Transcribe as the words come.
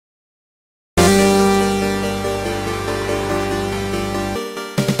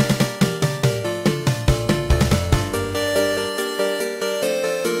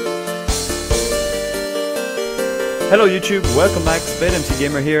Hello YouTube, welcome back, SphaxpureMC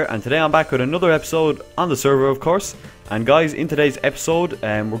Gamer here, and today I'm back with another episode on the server, of course. And guys, in today's episode,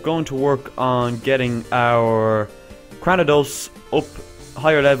 we're going to work on getting our Cranidos up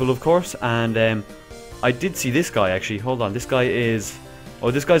higher level, of course. And I did see this guy actually. Hold on, this guy is...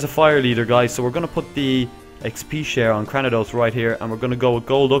 oh, this guy's a fire leader, guys. So we're going to put the XP share on Cranidos right here, and we're going to go with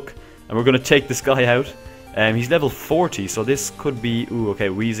Golduck, and we're going to take this guy out. He's level 40, so this could be... ooh, okay,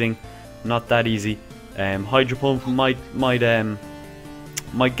 wheezing. Not that easy. Hydro Pump might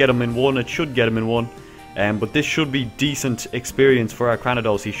get him in one. It should get him in one, but this should be decent experience for our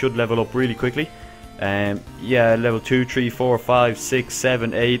Cranidos. He should level up really quickly. Yeah, level 2, 3, 4, 5, 6,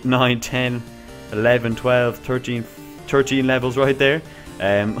 7, 8, 9, 10, 11, 12, 13 levels right there.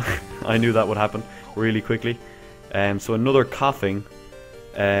 I knew that would happen really quickly. So another coughing.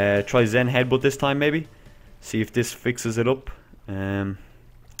 Try Zen Headbutt this time maybe. See if this fixes it up.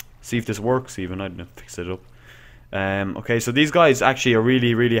 See if this works even. I don't know, fix it up. Okay, so these guys actually are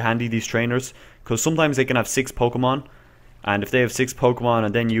really handy, these trainers, because sometimes they can have 6 Pokemon, and if they have 6 Pokemon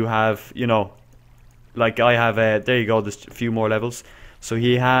and then you have, you know, like I have, there you go, there's a few more levels. So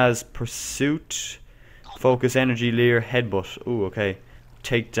he has Pursuit, Focus, Energy, Leer, Headbutt. Ooh, okay.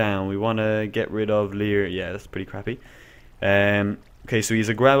 Takedown, we want to get rid of Leer. Yeah, that's pretty crappy. Okay, so he's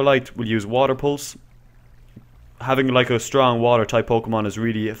a Growlite, we'll use Water Pulse. Having like a strong water type Pokemon is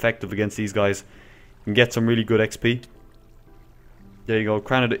really effective against these guys. You can get some really good XP. There you go.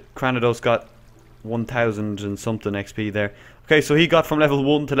 Cranidos got 1000 and something XP there. Okay, so he got from level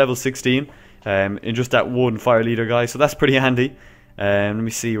 1 to level 16 in just that one fire leader guy. So that's pretty handy. Let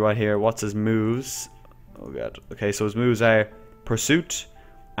me see right here. What's his moves? Oh god. Okay, so his moves are Pursuit,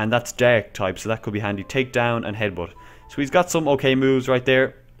 and that's Dark type, so that could be handy. Takedown and Headbutt. So he's got some okay moves right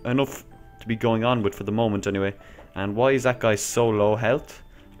there. Enough to be going on with for the moment anyway. And why is that guy so low health?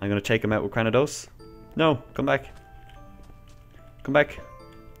 I'm going to take him out with Cranidos. No, come back. Come back.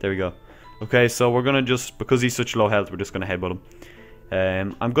 There we go. Okay, so we're going to just, because he's such low health, we're just going to headbutt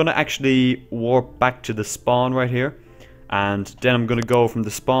him. I'm going to actually warp back to the spawn right here. And then I'm going to go from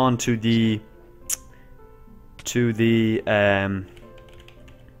the spawn to the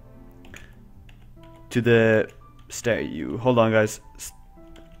hold on guys.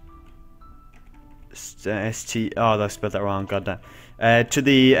 ST, oh, I spelled that wrong, goddamn. To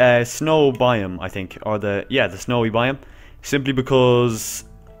the snow biome, I think, or the snowy biome, simply because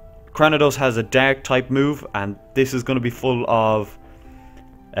Cranidos has a dark type move, and this is going to be full of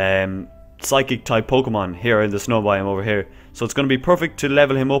psychic type Pokemon here in the snow biome over here. So it's going to be perfect to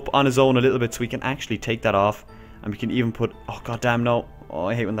level him up on his own a little bit, so we can actually take that off, and we can even put, oh goddamn no, oh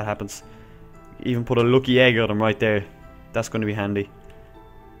I hate when that happens. Even put a lucky egg on him right there. That's going to be handy.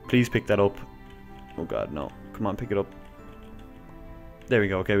 Please pick that up. Oh god, no. Come on, pick it up. There we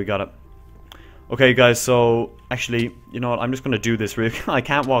go. Okay, we got it. Okay, guys, so... actually, you know what? I'm just going to do this real... I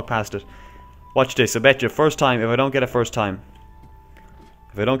can't walk past it. Watch this. I bet you first time, if I don't get it first time...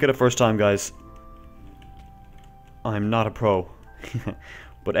 if I don't get it first time, guys... I'm not a pro.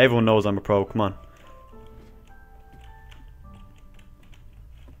 But everyone knows I'm a pro. Come on.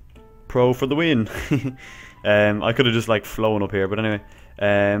 Pro for the win. I could have just, like, flown up here, but anyway...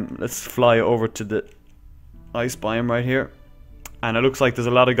 let's fly over to the ice biome right here, and it looks like there's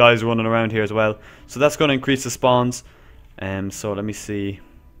a lot of guys running around here as well, so that's going to increase the spawns. So let me see,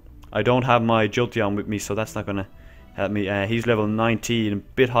 I don't have my Jolteon with me, so that's not going to help me. He's level 19, a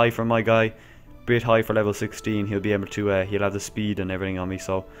bit high for my guy, bit high for level 16. He'll be able to he'll have the speed and everything on me,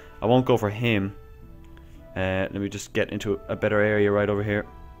 so I won't go for him. Let me just get into a better area right over here.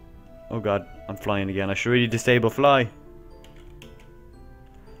 Oh god, I'm flying again. I should really disable fly.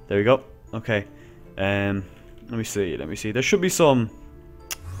 There we go. Okay. Let me see. There should be some...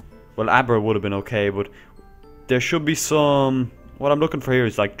 well, Abra would have been okay, but there should be some... what I'm looking for here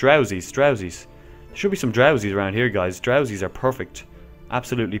is like Drowsies. There should be some Drowsies around here, guys. Drowsies are perfect.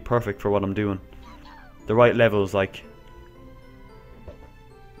 Absolutely perfect for what I'm doing. The right levels, like...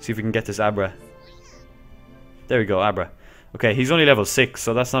 see if we can get this Abra. There we go, Abra. Okay, he's only level 6,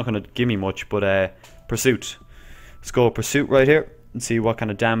 so that's not going to give me much, but Pursuit. Let's go with Pursuit right here and see what kind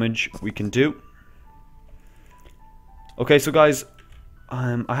of damage we can do. Okay, so guys,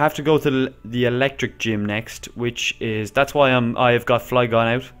 I have to go to the electric gym next, which is, that's why I've got Flygon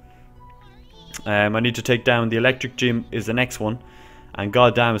out. I need to take down the electric gym is the next one, and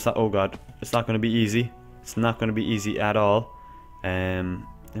goddamn, it's not, oh god, it's not going to be easy. It's not going to be easy at all. Let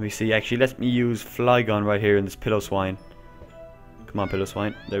me see. Actually, let me use Flygon right here in this Pillow-Swine. Come on,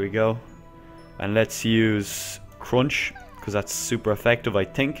 Pillow-Swine. There we go. And let's use Crunch, because that's super effective, I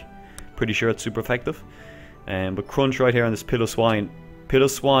think. Pretty sure it's super effective. But Crunch right here on this Pillow-Swine.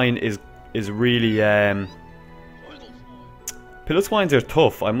 Pillow-Swine is really Piloswines are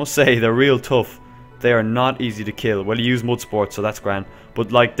tough, I must say, they're real tough. They are not easy to kill. Well, you use mud sport, so that's grand.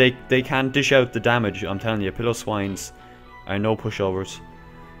 But like, they can dish out the damage, I'm telling you. Piloswines are no pushovers.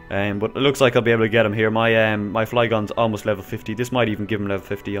 But it looks like I'll be able to get him here. My Flygon's almost level 50. This might even give him level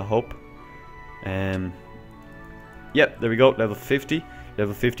 50, I hope. Yep, there we go, level 50.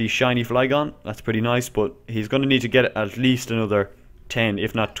 Level 50 shiny Flygon. That's pretty nice, but he's going to need to get at least another 10,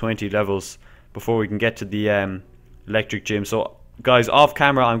 if not 20 levels before we can get to the electric gym. So, guys, off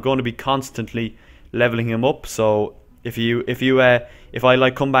camera, I'm going to be constantly leveling him up. So, if I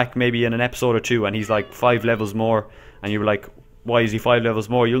like come back maybe in an episode or two and he's like 5 levels more, and you're like, why is he 5 levels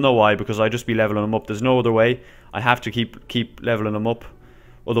more? You'll know why, because I just be leveling him up. There's no other way. I have to keep leveling him up,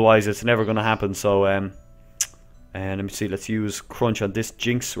 otherwise it's never going to happen. So and let me see, let's use Crunch on this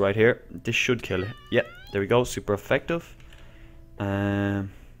Jinx right here. This should kill it. Yep, there we go, super effective.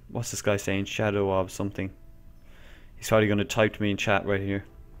 What's this guy saying? Shadow of something. He's probably going to type to me in chat right here.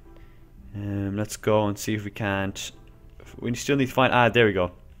 Let's go and see if we can't. We still need to find. There we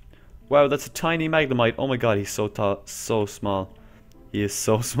go. Wow, that's a tiny Magnemite. Oh my god, he's so tall, so small. He is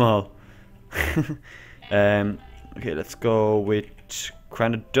so small. Okay, let's go with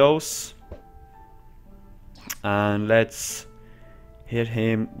Cranidos. And let's hit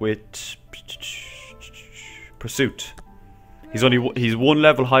him with Pursuit. He's one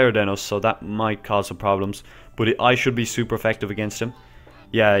level higher than us, so that might cause some problems. But I should be super effective against him.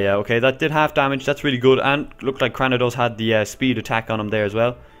 Yeah, okay, that did half damage. That's really good. And looked like Cranidos had the speed attack on him there as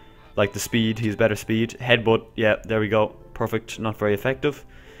well. Like the speed, he's better speed. Headbutt, yeah, there we go. Perfect, not very effective.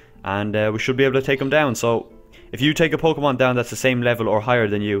 And we should be able to take him down. So, if you take a Pokemon down that's the same level or higher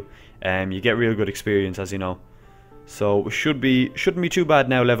than you, you get real good experience, as you know. So, shouldn't be too bad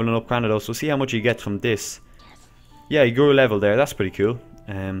now leveling up Cranidos. We'll see how much he gets from this. Yeah, he grew a level there, that's pretty cool.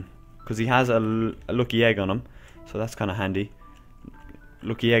 Because he has a lucky egg on him. So that's kind of handy.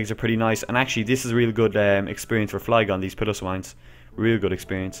 Lucky eggs are pretty nice. And actually, this is a real good experience for Flygon, these Piloswines. Real good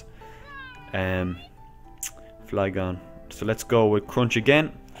experience. Flygon. So let's go with Crunch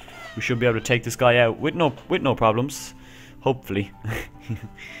again. We should be able to take this guy out with no problems, hopefully.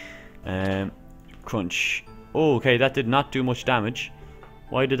 Crunch. Oh, okay, that did not do much damage.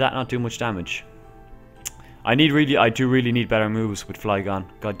 Why did that not do much damage? I do really need better moves with Flygon.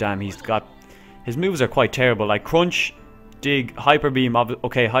 God damn, his moves are quite terrible. Like Crunch, Dig, Hyper Beam.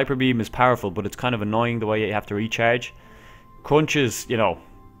 Okay, Hyper Beam is powerful, but it's kind of annoying the way you have to recharge. Crunch is, you know,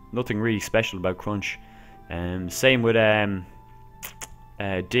 nothing really special about Crunch. Same with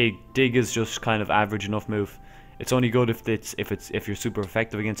Dig. Dig is just kind of average enough move. It's only good if you're super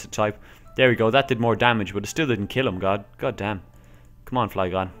effective against the type. There we go. That did more damage, but it still didn't kill him. God damn. Come on,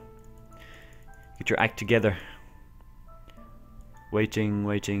 Flygon. Get your act together.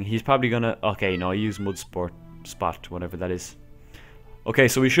 Waiting. He's probably gonna. Okay, no, I use Mud Spot, whatever that is. Okay,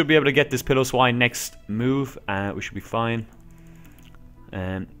 so we should be able to get this Piloswine next move. We should be fine.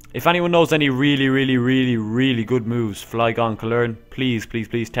 If anyone knows any really good moves Flygon can learn, please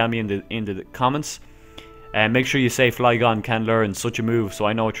tell me in the comments. And make sure you say Flygon can learn such a move, so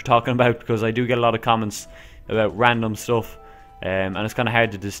I know what you're talking about, because I do get a lot of comments about random stuff, and it's kind of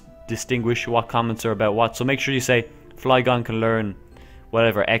hard to distinguish what comments are about what. So make sure you say Flygon can learn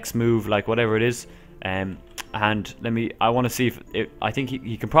whatever X move, like whatever it is. And I want to see if I think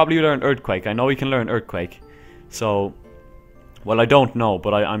he can probably learn Earthquake. I know he can learn Earthquake. So, well, I don't know,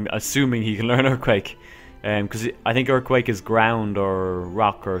 but I'm assuming he can learn Earthquake, because I think Earthquake is ground or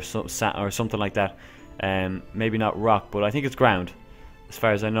rock or something like that. Maybe not rock, but I think it's ground, as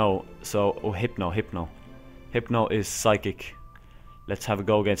far as I know. So, oh, Hypno is psychic. Let's have a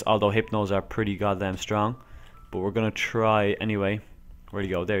go against. Although Hypnos are pretty goddamn strong, but we're gonna try anyway. Where'd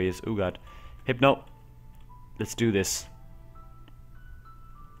he go? There he is. Oh god, Hypno. Let's do this.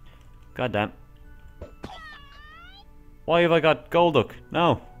 God damn. Why have I got Golduck?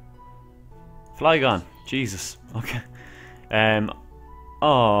 No. Flygon. Jesus. Okay.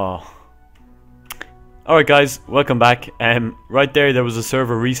 Oh. Alright guys, welcome back. Right there was a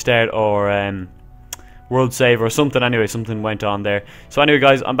server restart or world save or something. Anyway, something went on there. So anyway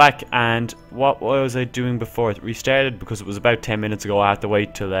guys, I'm back, and what was I doing before it restarted? Because it was about 10 minutes ago. I had to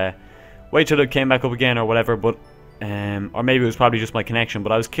wait till it came back up again or whatever, but or maybe it was probably just my connection,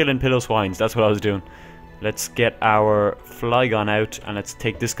 but I was killing Piloswines. That's what I was doing. Let's get our Flygon out and let's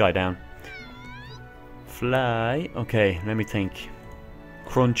take this guy down. Fly. Okay, let me think.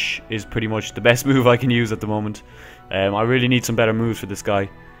 Crunch is pretty much the best move I can use at the moment. I really need some better moves for this guy.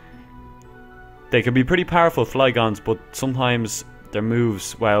 They can be pretty powerful, Flygons, but sometimes their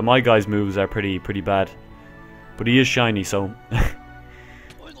moves, well, my guy's moves are pretty bad. But he is shiny, so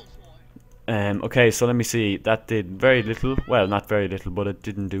Okay, so let me see. That did very little. Well, not very little, but it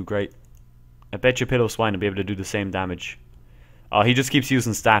didn't do great. I bet you Pillow Swine will be able to do the same damage. Oh, he just keeps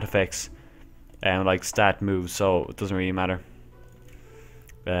using stat effects. Like stat moves, so it doesn't really matter.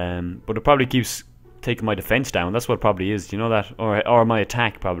 But it probably keeps taking my defense down. That's what it probably is. Do you know that? Or my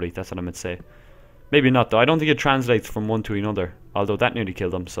attack, probably. That's what I meant to say. Maybe not, though. I don't think it translates from one to another. Although that nearly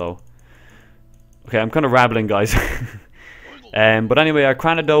killed him, so... Okay, I'm kind of rambling, guys. But anyway, our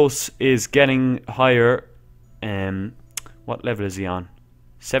Cranidos is getting higher. What level is he on?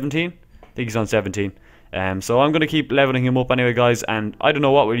 17? I think he's on 17. So I'm going to keep leveling him up anyway, guys. And I don't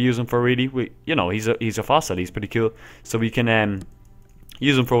know what we'll use him for, really. You know, he's a fossil. He's pretty cool. So we can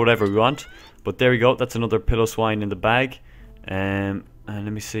use him for whatever we want. But there we go. That's another Pillow Swine in the bag. And let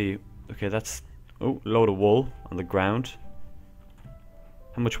me see. Okay, that's... Oh, load of wool on the ground.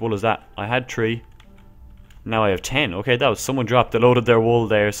 How much wool is that? I had 3. Now I have 10. Okay, that was... Someone dropped a load of their wool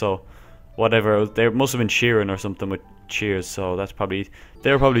there, so... Whatever. They must have been shearing or something with shears, so that's probably...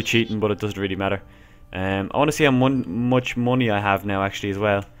 They're probably cheating, but it doesn't really matter. I want to see how much money I have now, actually, as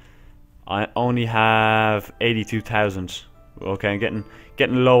well. I only have 82,000. Okay, I'm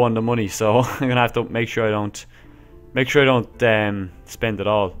getting low on the money, so I'm gonna have to make sure I don't spend it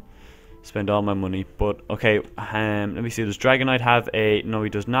all. Spend all my money. But okay, let me see. Does Dragonite have a... No, he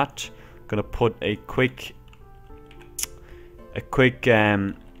does not. I'm gonna put a quick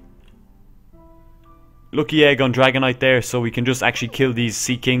lucky egg on Dragonite there, so we can just actually kill these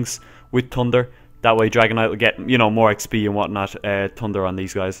Sea Kings with Thunder. That way Dragonite will get, you know, more XP and whatnot. Thunder on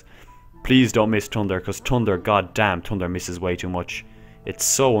these guys. Please don't miss Thunder, because Thunder, goddamn, Thunder misses way too much. It's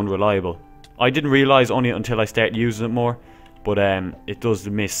so unreliable. I didn't realize only until I started using it more, but it does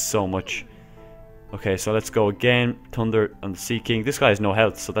miss so much. Okay, so let's go again. Thunder on the Sea King. This guy has no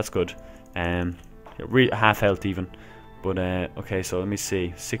health, so that's good. Half health even. But okay, so let me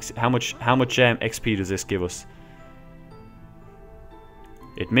see. How much XP does this give us?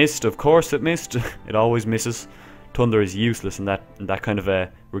 It missed, of course it missed. It always misses. Thunder is useless in that kind of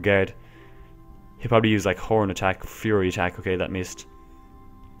a regard. He'll probably use like Horn Attack, Fury Attack. Okay, that missed.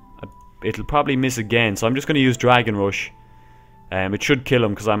 It'll probably miss again, so I'm just going to use Dragon Rush. It should kill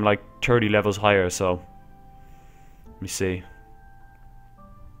him because I'm like 30 levels higher, so... Let me see.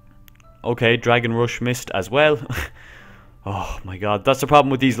 Okay, Dragon Rush missed as well. Oh my god, that's the problem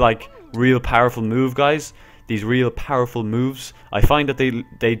with these like real powerful move guys. These real powerful moves. I find that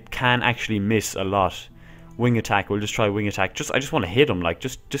they can actually miss a lot. Wing Attack, we'll just try Wing Attack. I just want to hit him, like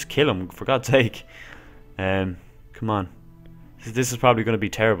just kill him, for God's sake. Come on. This is probably going to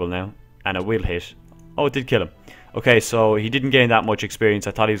be terrible now. And it will hit. Oh, it did kill him. Okay, so he didn't gain that much experience.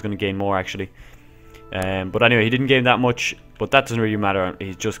 I thought he was going to gain more, actually. But anyway, he didn't gain that much. But that doesn't really matter.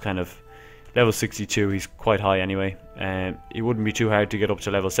 He's just kind of level 62. He's quite high anyway. It wouldn't be too hard to get up to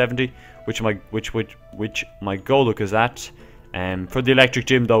level 70, which my Golduck is at. For the Electric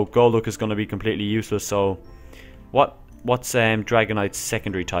Gym, though, Golduck is going to be completely useless. So, what's Dragonite's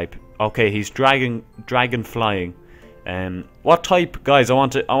secondary type? Okay, he's Dragon Flying. What type, guys? I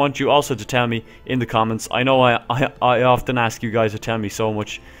want you also to tell me in the comments. I know I often ask you guys to tell me so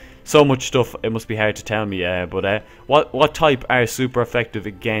much stuff. It must be hard to tell me. But what type are super effective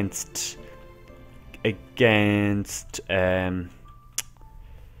against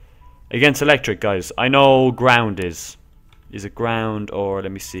electric, guys? I know ground is. Is it ground or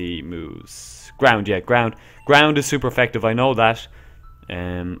let me see moves? Ground, yeah, ground. Ground is super effective. I know that.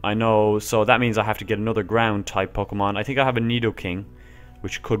 I know, so that means I have to get another ground type Pokemon. I think I have a Nidoking,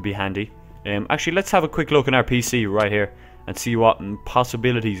 which could be handy. Actually, let's have a quick look in our PC right here and see what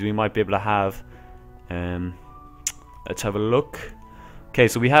possibilities we might be able to have. Let's have a look. Okay,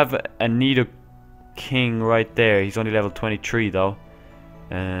 so we have a Nidoking right there. He's only level 23 though.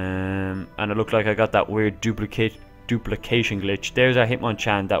 And it looked like I got that weird duplication glitch. There's our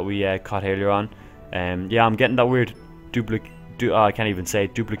Hitmonchan that we caught earlier on. Yeah, I'm getting that weird I can't even say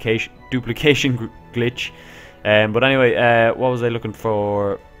it, duplication glitch. But anyway, what was I looking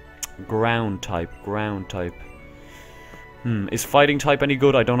for? Ground type. Is fighting type any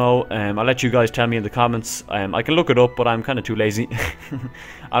good? I don't know. I'll let you guys tell me in the comments. I can look it up, but I'm kind of too lazy.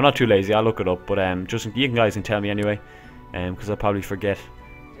 I'm not too lazy. I'll look it up, but just you guys can tell me anyway, because I'll probably forget.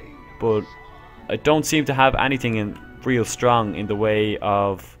 But I don't seem to have anything real strong in the way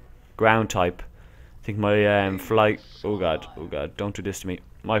of ground type. I think my fly... Oh god, don't do this to me.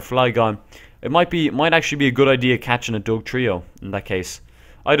 My Flygon. It might actually be a good idea catching a Doug Trio in that case.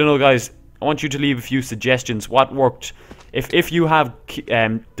 I don't know, guys. I want you to leave a few suggestions. What worked? If you have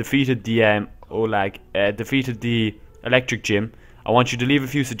defeated the defeated the Electric Gym, I want you to leave a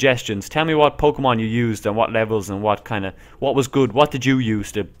few suggestions. Tell me what Pokemon you used and what levels and what was good. What did you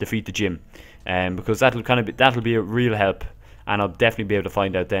use to defeat the gym? Because that'll be a real help, and I'll definitely be able to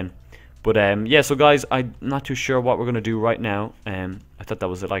find out then. But yeah, so guys, I'm not too sure what we're gonna do right now. I thought that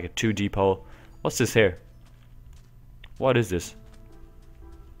was like a 2D pole. What's this here? What is this?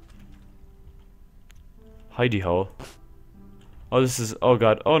 Hidey hole. Oh, this is. Oh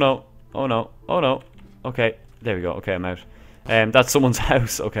god. Oh no. Oh no. Oh no. Okay, there we go. Okay, I'm out. That's someone's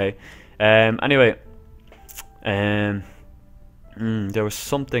house. Okay. Anyway. There was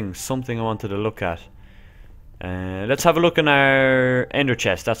something I wanted to look at. Let's have a look in our ender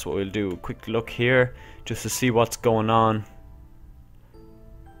chest. That's what we'll do. A quick look here, just to see what's going on.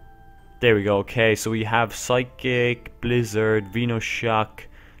 There we go. Okay, so we have Psychic, Blizzard, Venoshock,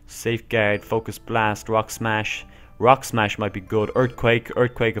 Safeguard, Focus Blast, Rock Smash. Rock Smash might be good. Earthquake.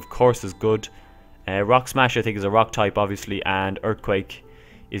 Earthquake, of course, is good. Rock Smash, I think, is a rock type, obviously, and Earthquake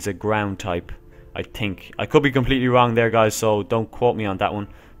is a ground type, I think. I could be completely wrong there, guys, so don't quote me on that one.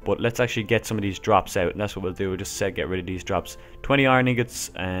 But let's actually get some of these drops out, and that's what we'll do. We'll just get rid of these drops. 20 iron ingots,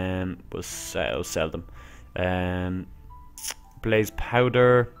 we'll sell them. Blaze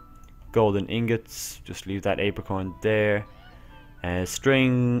powder, golden ingots, just leave that apricorn there.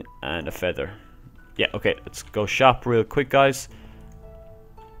 String and a feather. Yeah, okay, let's go shop real quick, guys.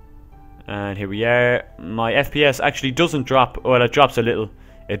 And here we are. My FPS actually doesn't drop. Well, it drops a little.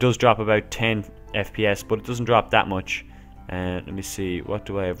 It does drop about 10 FPS, but it doesn't drop that much. Let me see. What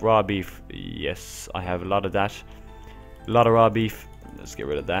do I have? Raw beef. Yes, I have a lot of that. A lot of raw beef. Let's get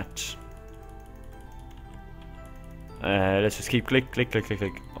rid of that. Let's just keep click.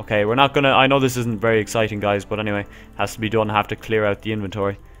 Okay, we're not gonna. I know this isn't very exciting, guys, but anyway, has to be done. I have to clear out the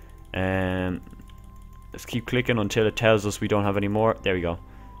inventory. Let's keep clicking until it tells us we don't have any more. There we go.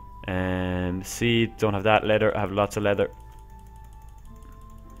 Seed, don't have that. Leather, I have lots of leather.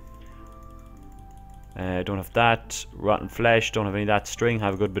 Don't have that. Rotten flesh, don't have any of that. String,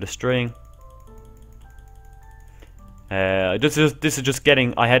 have a good bit of string. This is just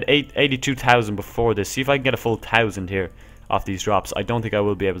getting. I had 82,000 before this. See if I can get a full 1,000 here off these drops. I don't think I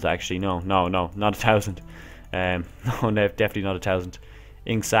will be able to actually. No, not 1,000. No, definitely not 1,000.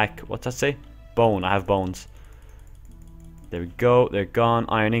 Ink sack. What's that say? Bone. I have bones. There we go. They're gone.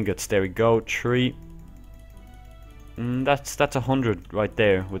 Iron ingots. There we go. 3. That's 100 right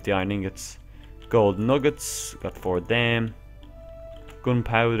there with the iron ingots. Gold nuggets. Got 4 of them.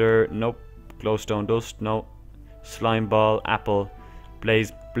 Gunpowder. Nope. Glowstone dust. No. Slime ball. Apple.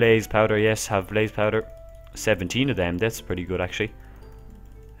 Blaze powder. Yes, have blaze powder. 17 of them. That's pretty good actually.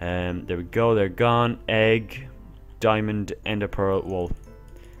 There we go. They're gone. Egg. Diamond. Ender pearl. Wool.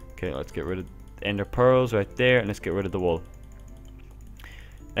 Okay, let's get rid of ender pearls right there, and let's get rid of the wool.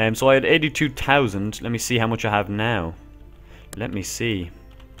 So I had 82,000. Let me see how much I have now. Let me see.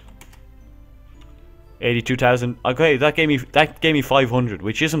 82,000. Okay, that gave me 500,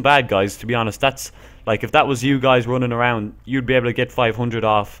 which isn't bad, guys. To be honest, that's like if that was you guys running around, you'd be able to get 500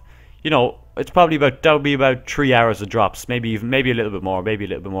 off. You know, it's probably about that would be about 3 hours of drops, maybe a little bit more,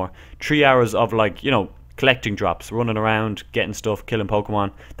 3 hours of like collecting drops, running around, getting stuff, killing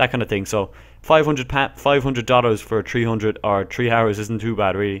Pokemon, that kind of thing. So $500 for 300 or 3 hours isn't too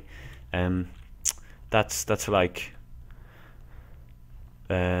bad, really. That's like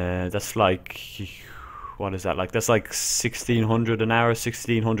what is that like? That's like 1,600 an hour,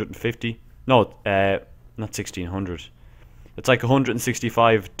 1,650. No, not 1,600. It's like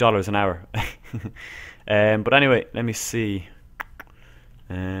 $165 an hour. But anyway, let me see.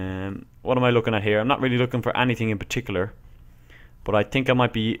 What am I looking at here? I'm not really looking for anything in particular, but I think I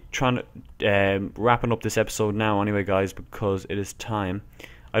might be trying to wrapping up this episode now anyway, guys, because it is time.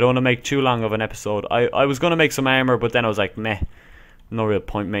 I don't want to make too long of an episode. I was going to make some armor, but then I was like, meh, no real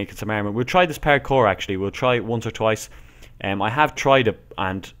point making some armor. We'll try this parkour actually. We'll try it once or twice. I have tried it,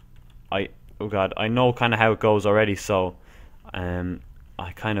 and oh god, I know kind of how it goes already, so I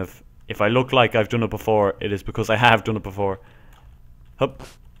kind of, if I look like I've done it before, it is because I have done it before. Hup.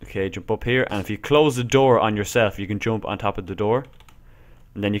 Okay, jump up here, and if you close the door on yourself, you can jump on top of the door,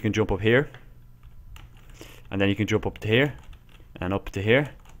 and then you can jump up here, and then you can jump up to here, and up to here,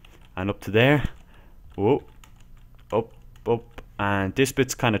 and up to there. Whoa, up, and this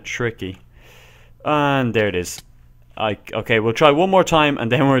bit's kind of tricky, and there it is. Okay, we'll try one more time,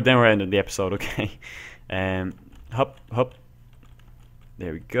 and then we're ending the episode. Okay, hop.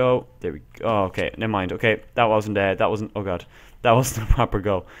 There we go. Oh, okay, never mind. Okay, that wasn't. Oh god, that wasn't a proper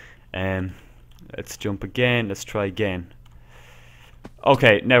go. Let's jump again. Let's try again.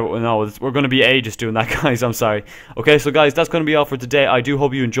 Okay, no, we're going to be ages doing that, guys. I'm sorry. Okay, so guys, that's going to be all for today. I do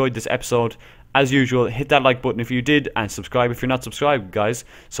hope you enjoyed this episode. As usual, hit that like button if you did, and subscribe if you're not subscribed, guys.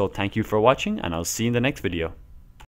 So thank you for watching, and I'll see you in the next video.